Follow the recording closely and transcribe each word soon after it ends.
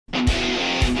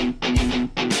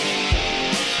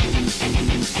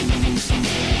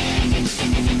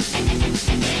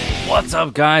What's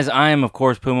up, guys? I am, of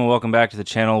course, Puma. Welcome back to the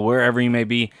channel, wherever you may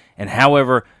be and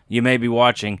however you may be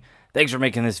watching. Thanks for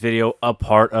making this video a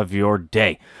part of your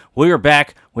day. We are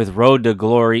back with Road to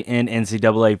Glory in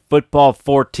NCAA Football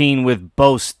 14 with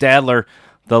Bo Stadler,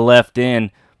 the left end,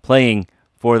 playing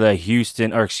for the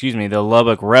the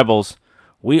Lubbock Rebels.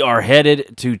 We are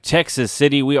headed to Texas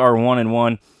City. We are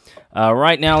 1-1.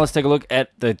 Right now, let's take a look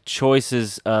at the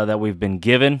choices that we've been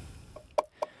given.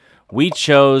 We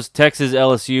chose Texas,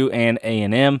 LSU, and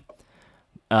A&M.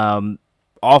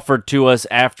 Offered to us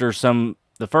after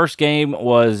the first game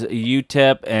was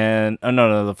UTEP and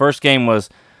the first game was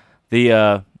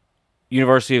the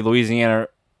University of Louisiana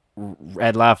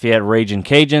at Lafayette Ragin'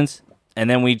 Cajuns, and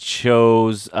then we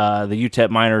chose the UTEP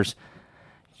Miners,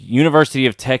 University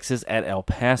of Texas at El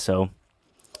Paso.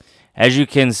 As you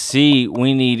can see,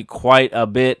 we need quite a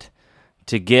bit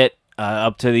to get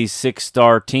up to these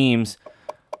 6-star teams.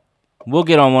 We'll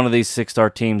get on one of these 6-star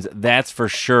teams, that's for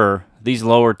sure. These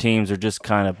lower teams are just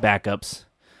kind of backups.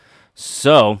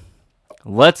 So,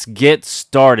 let's get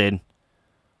started.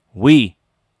 We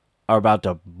are about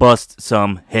to bust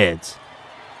some heads.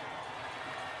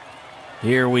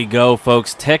 Here we go,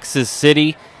 folks. Texas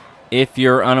City, if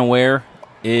you're unaware,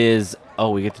 is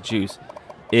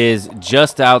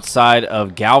just outside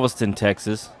of Galveston,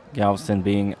 Texas. Galveston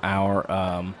being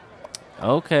our,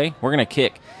 okay, we're going to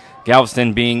kick.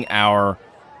 Galveston being our,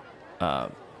 what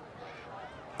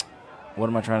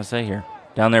am I trying to say here?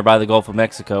 Down there by the Gulf of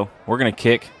Mexico. We're going to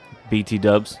kick BT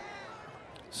Dubs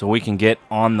so we can get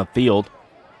on the field.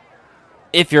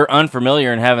 If you're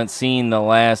unfamiliar and haven't seen the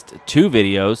last 2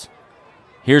 videos,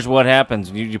 here's what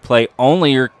happens. You play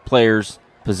only your player's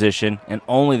position and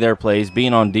only their plays.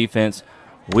 Being on defense,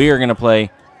 we are going to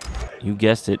play, you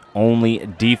guessed it, only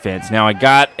defense. Now, I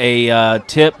got a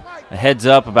tip, a heads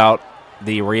up about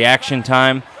the reaction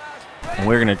time, and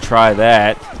we're going to try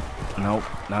that. Nope,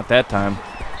 not that time.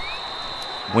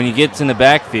 When you get in the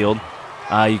backfield,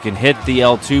 you can hit the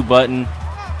L2 button,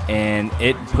 and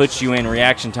it puts you in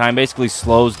reaction time, basically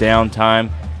slows down time.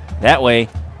 That way,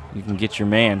 you can get your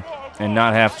man and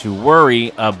not have to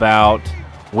worry about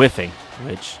whiffing,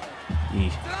 which,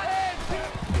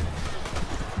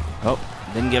 oh,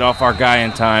 didn't get off our guy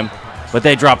in time, but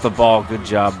they dropped the ball. Good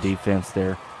job, defense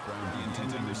there.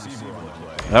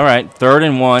 All right, 3rd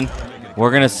and 1. We're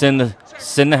gonna send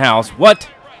the house. What?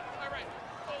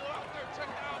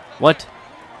 What?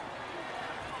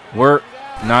 We're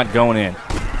not going in.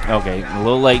 Okay, a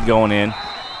little late going in.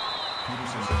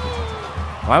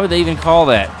 Why would they even call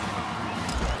that?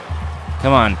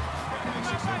 Come on.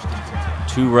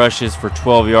 2 rushes for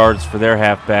 12 yards for their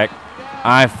halfback.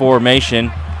 I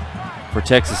formation for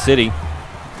Texas City.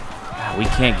 We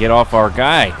can't get off our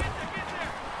guy.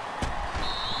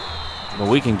 But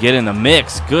we can get in the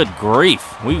mix. Good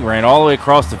grief. We ran all the way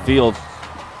across the field.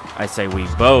 I say we.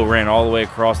 Bo ran all the way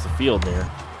across the field there.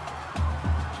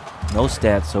 No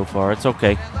stats so far. It's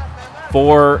okay.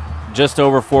 Just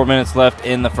over 4 minutes left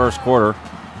in the first quarter.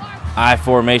 I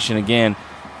formation again.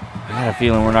 I got a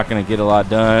feeling we're not going to get a lot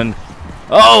done.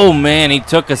 Oh, man, he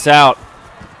took us out.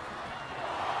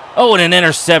 Oh, and an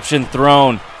interception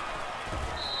thrown.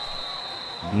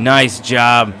 Nice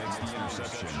job.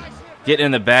 Getting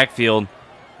in the backfield,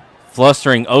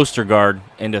 flustering Ostergaard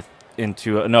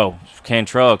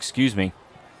Cantrell, excuse me.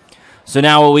 So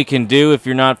now what we can do, if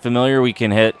you're not familiar, we can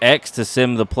hit X to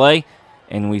sim the play,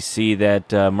 and we see that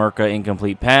Merca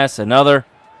incomplete pass, another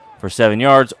for 7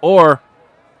 yards, or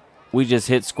we just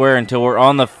hit square until we're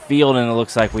on the field, and it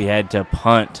looks like we had to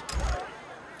punt.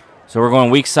 So we're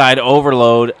going weak side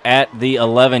overload at the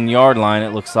 11-yard line, it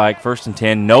looks like. 1st and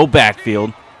 10, no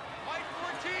backfield.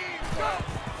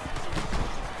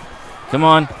 Come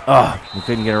on. Oh, we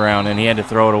couldn't get around, and he had to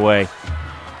throw it away.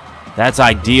 That's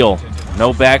ideal.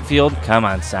 No backfield. Come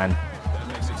on, son.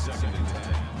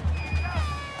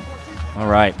 All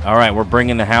right. We're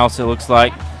bringing the house, it looks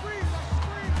like.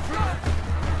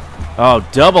 Oh,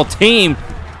 double team.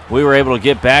 We were able to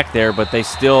get back there, but they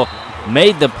still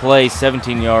made the play.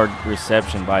 17-yard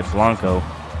reception by Blanco.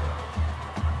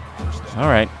 All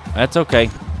right. That's okay.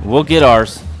 We'll get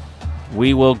ours.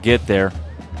 We will get there.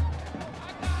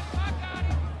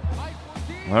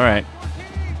 All right.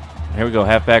 Here we go.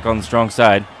 Halfback on the strong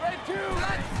side.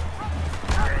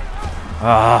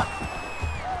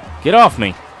 Get off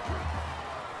me.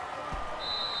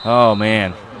 Oh,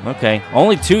 man. Okay.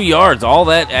 Only 2 yards. All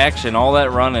that action, all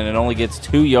that running, it only gets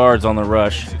 2 yards on the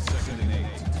rush.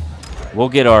 We'll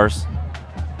get ours.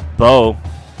 Bo,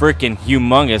 freaking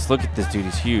humongous. Look at this dude.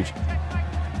 He's huge.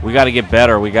 We got to get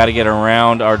better. We got to get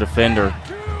around our defender.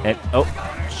 And, oh,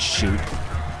 shoot.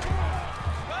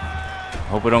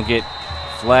 Hope we don't get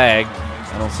flagged.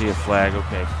 I don't see a flag.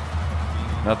 Okay.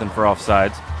 Nothing for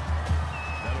offsides.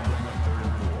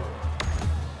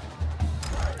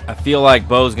 I feel like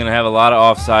Bo's going to have a lot of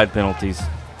offside penalties.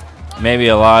 Maybe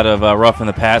a lot of roughing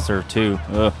the passer, too.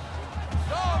 Ugh.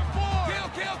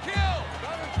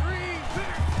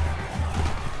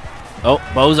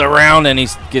 Oh, Bo's around, and he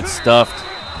gets stuffed.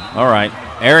 All right.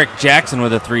 Eric Jackson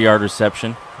with a 3-yard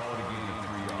reception.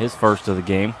 His first of the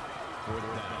game.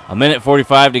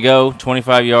 1:45 to go,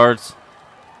 25 yards.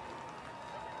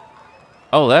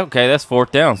 Oh, okay, that's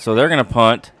 4th down. So they're going to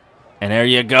punt. And there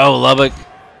you go. Lubbock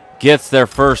gets their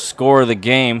first score of the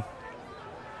game.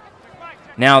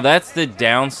 Now, that's the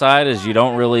downside is you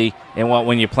don't really, and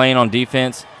when you're playing on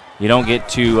defense, you don't get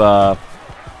to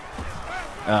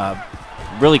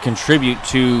really contribute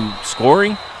to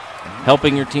scoring,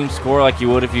 helping your team score like you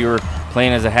would if you were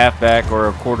playing as a halfback or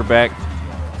a quarterback.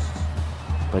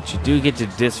 But you do get to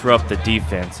disrupt the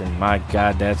defense, and my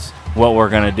God, that's what we're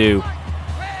going to do.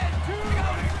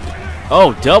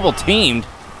 Oh, double teamed.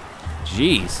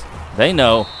 Jeez. They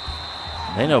know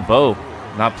Bo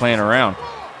not playing around.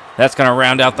 That's going to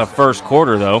round out the first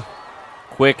quarter, though.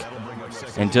 Quick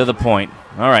and to the point.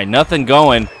 All right, nothing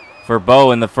going for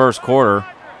Bo in the first quarter.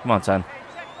 Come on, son.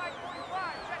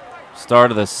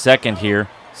 Start of the second here.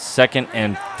 2nd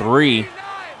and 3.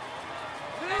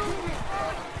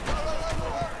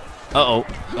 Uh-oh.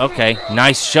 Okay,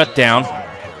 nice shutdown.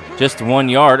 Just 1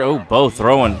 yard. Oh, Bo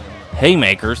throwing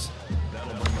haymakers.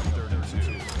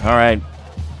 All right,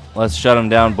 let's shut them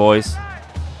down, boys.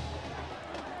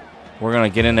 We're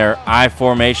going to get in their I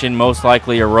formation, most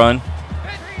likely a run.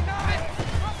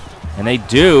 And they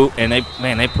do, and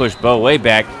they push Bo way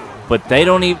back, but they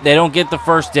don't get the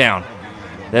first down.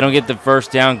 They don't get the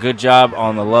first down. Good job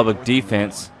on the Lubbock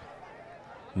defense.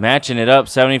 Matching it up,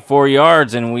 74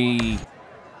 yards, and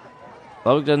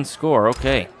Lubbock doesn't score.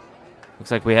 Okay.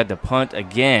 Looks like we had to punt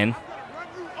again.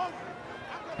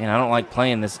 Man, I don't like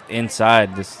playing this inside.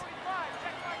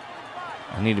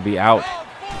 I need to be out.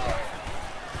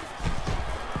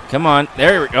 Come on.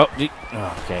 There we go.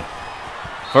 Oh, okay.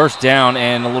 First down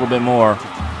and a little bit more.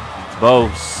 Bo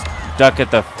stuck at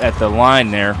the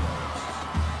line there.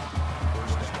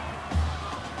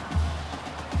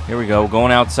 Here we go.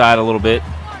 Going outside a little bit.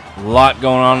 A lot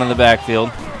going on in the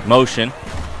backfield. Motion.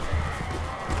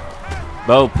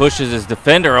 Bo pushes his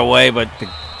defender away, but the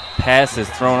pass is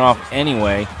thrown off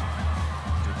anyway.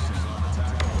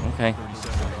 Okay.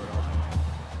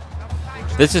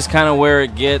 This is kind of where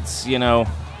it gets,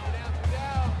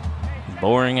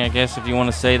 boring, I guess, if you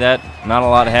want to say that. Not a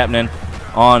lot happening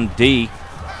on D.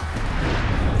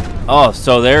 Oh,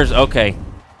 so okay.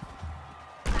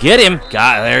 Get him.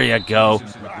 God, there you go.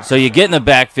 So you get in the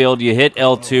backfield, you hit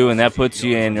L2, and that puts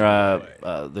you in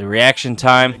the reaction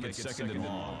time,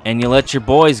 and you let your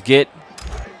boys get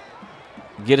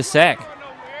a sack.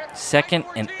 2nd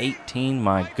and 18,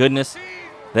 my goodness.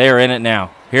 They are in it now.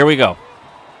 Here we go.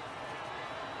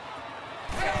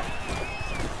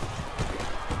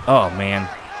 Oh, man.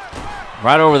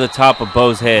 Right over the top of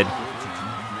Bo's head.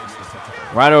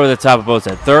 Right over the top of Bo's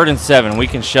head. 3rd and 7. We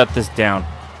can shut this down.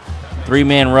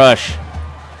 3-man rush.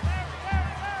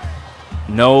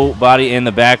 Nobody in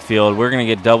the backfield. We're going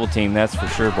to get double teamed, that's for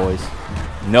sure, boys.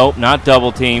 Nope, not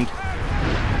double teamed.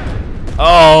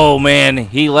 Oh, man.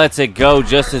 He lets it go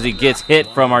just as he gets hit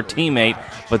from our teammate,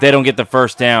 but they don't get the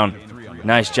first down.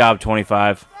 Nice job,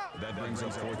 25.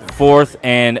 4th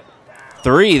and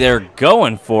 3. They're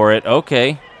going for it.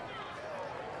 Okay.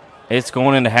 It's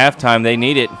going into halftime. They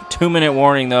need it. 2-minute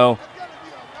warning, though.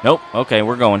 Nope. Okay,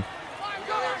 we're going.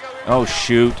 Oh,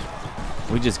 shoot.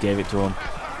 We just gave it to him.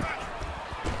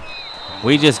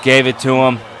 We just gave it to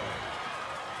him.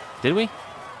 Did we?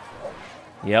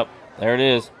 Yep. There it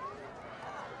is.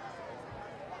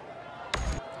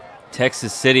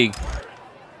 Texas City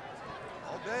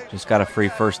just got a free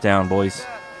first down, boys.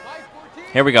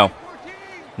 Here we go.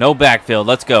 No backfield.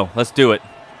 Let's go. Let's do it.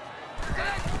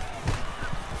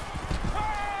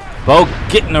 Bo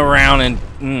getting around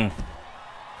and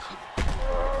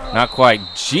not quite.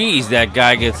 Jeez, that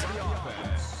guy gets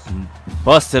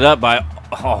busted up by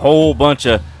a whole bunch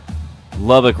of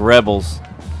Lubbock Rebels.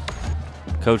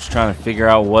 Coach trying to figure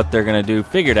out what they're going to do.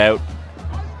 Figured out.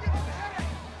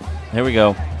 Here we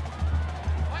go.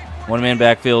 1-man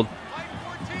backfield.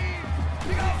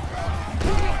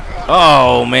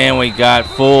 Oh, man, we got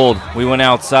fooled. We went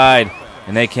outside,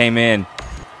 and they came in.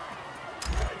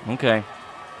 Okay.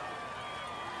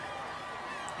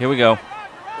 Here we go.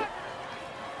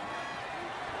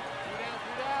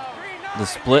 The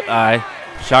split eye.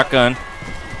 Shotgun.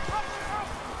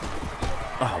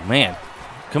 Oh, man.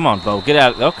 Come on, Bo. Get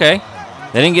out. Okay.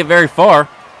 They didn't get very far.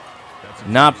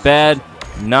 Not bad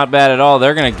Not bad at all.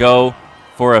 They're going to go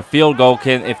for a field goal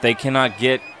if they cannot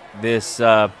get this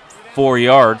 4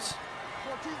 yards.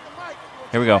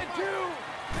 Here we go.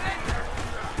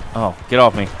 Oh, get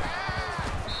off me.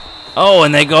 Oh,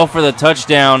 and they go for the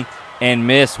touchdown and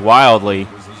miss wildly.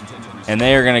 And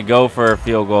they are going to go for a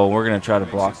field goal. We're going to try to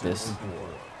block this.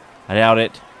 I doubt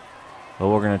it, but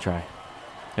we're going to try.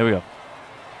 Here we go.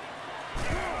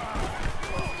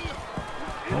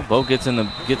 Well, Bo gets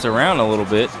around a little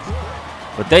bit,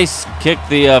 but they kick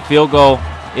the field goal.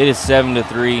 It is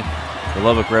 7-3. The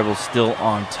Lubbock Rebels still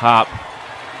on top.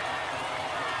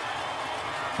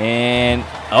 And,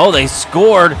 oh, they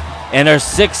scored, and there's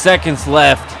 6 seconds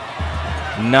left.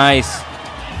 Nice.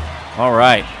 All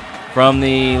right. From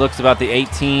the, looks about the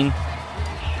 18.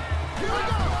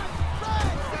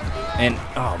 And,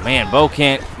 oh, man, Bo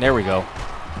can't, there we go.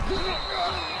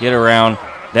 Get around.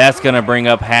 That's going to bring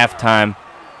up halftime.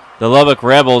 The Lubbock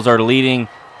Rebels are leading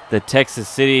the Texas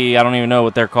City, I don't even know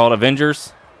what they're called,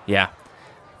 Avengers? Yeah,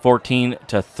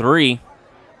 14-3.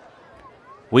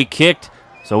 We kicked,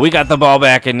 so we got the ball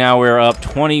back, and now we're up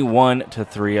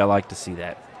 21-3. I like to see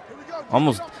that.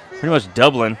 Almost pretty much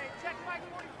doubling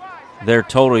their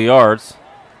total yards.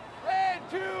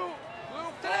 A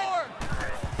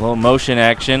little motion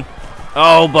action.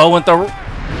 Oh, Bo went the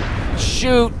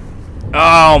shoot.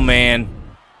 Oh, man.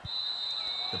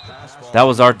 That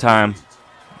was our time.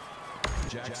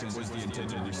 Jackson was the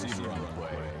intended receiver on the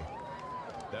play.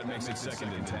 That makes it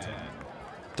 2nd and 10.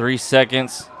 3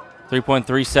 seconds.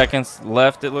 3.3 seconds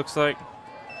left, it looks like.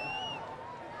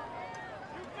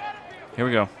 Here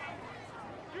we go.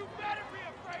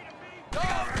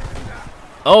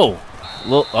 Oh.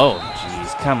 Oh,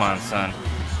 jeez. Come on, son.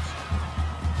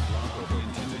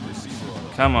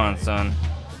 Come on, son.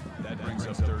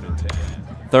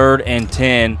 3rd and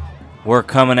 10. We're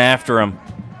coming after him.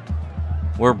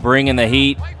 We're bringing the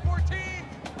heat.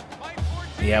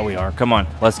 Yeah, we are. Come on.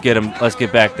 Let's get him. Let's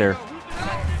get back there.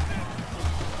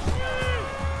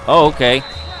 Oh, okay.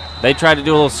 They tried to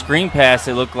do a little screen pass,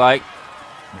 it looked like.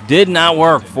 Did not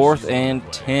work. 4th and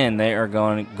 10. They are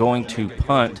going to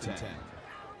punt.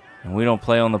 And we don't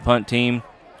play on the punt team.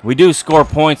 We do score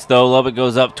points, though. Lubbock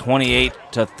goes up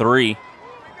 28-3.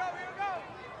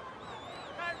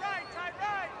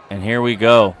 And here we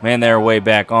go. Man, they're way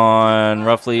back on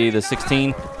roughly the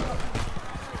 16.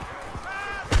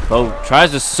 Bo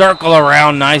tries to circle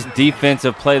around. Nice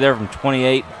defensive play there from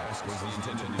 28.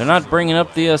 They're not bringing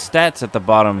up the stats at the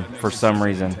bottom for some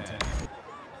reason.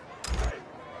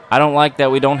 I don't like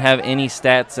that we don't have any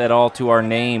stats at all to our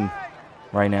name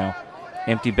right now.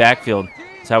 Empty backfield.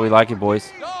 That's how we like it, boys.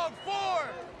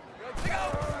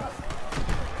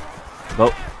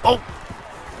 Bo. Oh!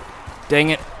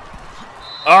 Dang it.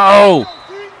 Oh!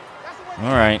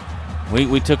 All right.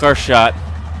 We took our shot.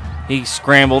 He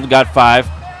scrambled, got 5.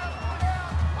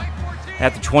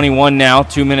 At the 21 now,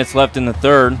 2 minutes left in the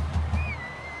 3rd.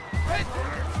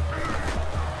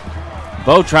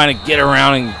 Bo trying to get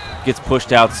around and gets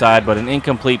pushed outside, but an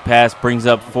incomplete pass brings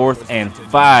up 4th and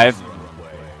 5.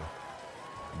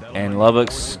 And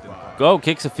Lubbock's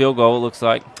kicks a field goal, it looks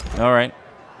like. All right.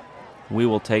 We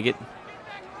will take it.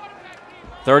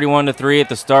 31-3 at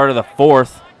the start of the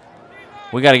 4th.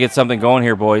 We got to get something going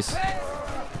here, boys.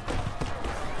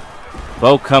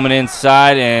 Bo coming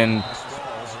inside and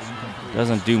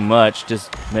doesn't do much,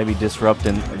 just maybe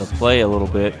disrupting the play a little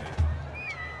bit.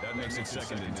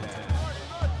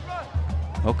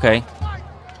 Okay.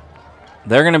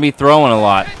 They're going to be throwing a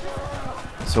lot.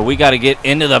 So we got to get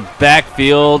into the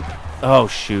backfield. Oh,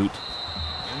 shoot.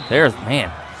 There's,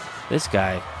 man, this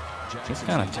guy, he's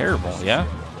kind of terrible, yeah?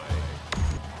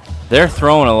 They're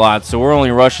throwing a lot, so we're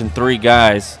only rushing 3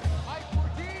 guys.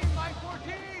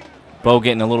 Bo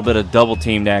getting a little bit of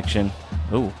double-teamed action.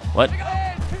 Ooh, what?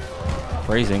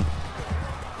 Phrasing.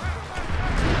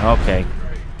 Okay.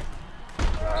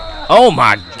 Oh,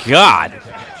 my God.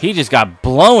 He just got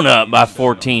blown up by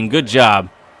 14. Good job.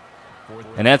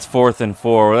 And that's 4th and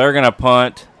 4. They're going to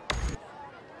punt.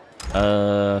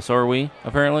 So are we,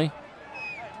 apparently.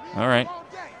 All right.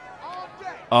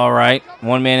 All right.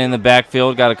 1 man in the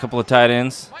backfield. Got a couple of tight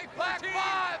ends.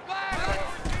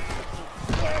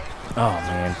 Oh,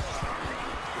 man.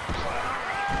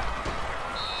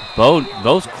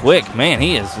 Bo's quick. Man,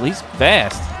 he's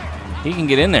fast. He can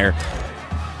get in there.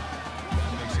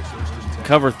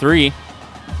 Cover 3.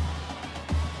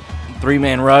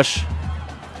 3-man rush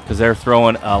because they're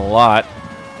throwing a lot.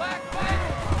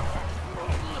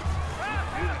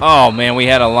 Oh, man, we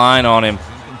had a line on him.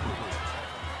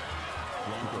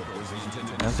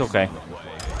 That's okay.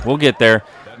 We'll get there.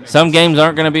 Some games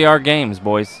aren't going to be our games,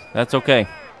 boys. That's okay.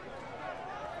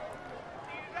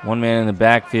 1 man in the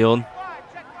backfield.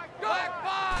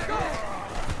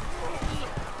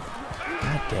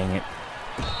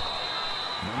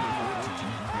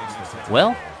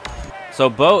 Well, so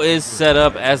Bo is set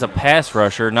up as a pass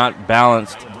rusher, not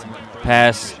balanced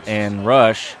pass and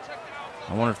rush.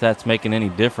 I wonder if that's making any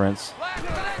difference.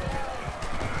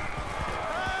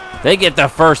 They get the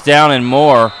first down and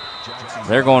more.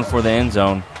 They're going for the end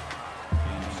zone.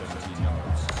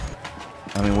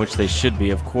 I mean, which they should be,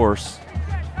 of course.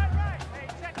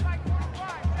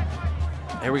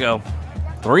 There we go.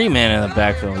 3 men in the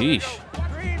backfield. Yeesh.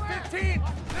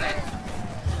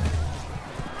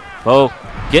 Bo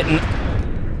getting.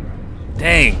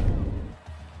 Dang.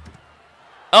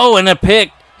 Oh, and a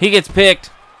pick. He gets picked.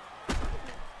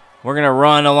 We're going to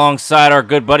run alongside our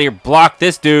good buddy. Block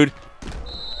this dude.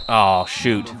 Oh,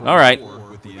 shoot. All right.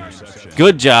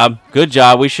 Good job. Good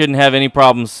job. We shouldn't have any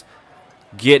problems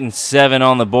getting 7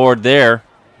 on the board there.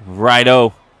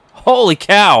 Righto. Holy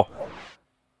cow.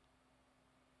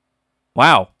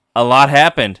 Wow. A lot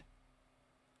happened.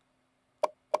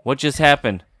 What just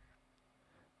happened?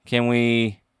 Can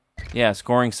we... Yeah,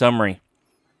 scoring summary.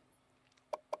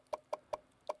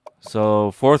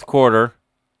 So, fourth quarter.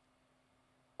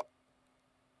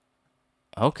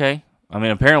 Okay. I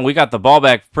mean, apparently we got the ball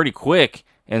back pretty quick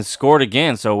and scored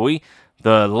again. So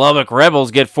the Lubbock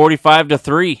Rebels get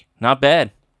 45-3. Not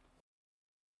bad.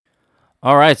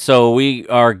 All right, so we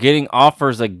are getting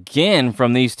offers again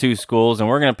from these two schools, and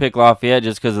we're going to pick Lafayette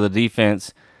just because of the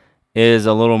defense is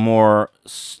a little more,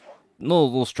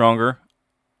 little stronger.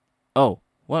 Oh,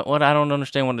 what? I don't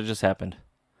understand what just happened.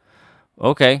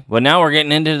 Okay, but now we're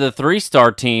getting into the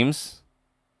 3-star teams.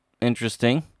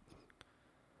 Interesting.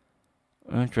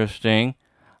 Interesting.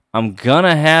 I'm going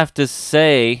to have to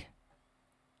say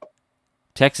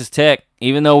Texas Tech,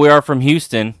 even though we are from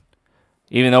Houston,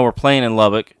 even though we're playing in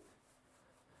Lubbock.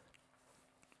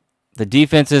 The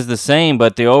defense is the same,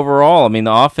 but the overall, I mean,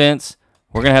 the offense,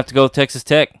 we're going to have to go with Texas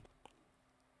Tech.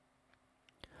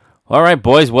 All right,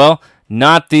 boys. Well,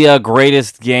 not the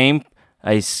greatest game,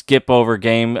 a skip-over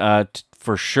game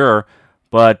for sure,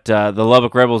 but the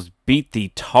Lubbock Rebels beat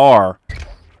the tar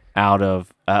out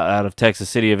of Texas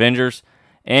City Avengers.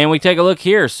 And we take a look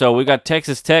here. So we got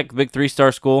Texas Tech, big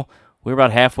 3-star school. We're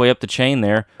about halfway up the chain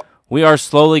there. We are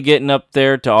slowly getting up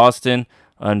there to Austin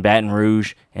and Baton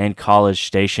Rouge and College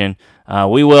Station.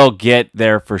 We will get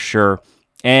there for sure.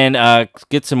 And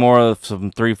get some more of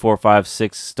some 3, 4, 5,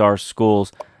 6-star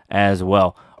schools as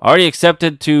well. Already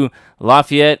accepted to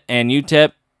Lafayette and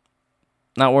UTEP.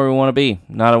 Not where we want to be.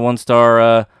 Not a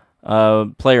 1-star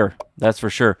player, that's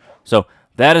for sure. So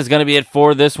that is going to be it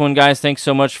for this one, guys. Thanks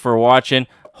so much for watching.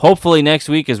 Hopefully next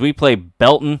week as we play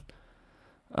Belton.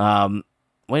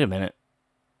 Wait a minute.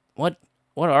 What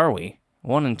are we?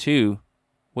 1 and 2.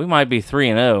 We might be 3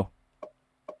 and 0.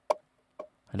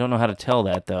 I don't know how to tell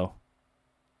that though.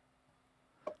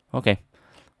 Okay,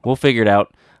 we'll figure it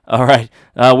out. All right,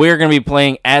 we're going to be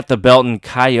playing at the Belton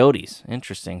Coyotes.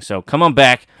 Interesting. So come on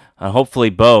back. Hopefully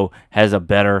Bo has a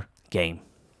better game.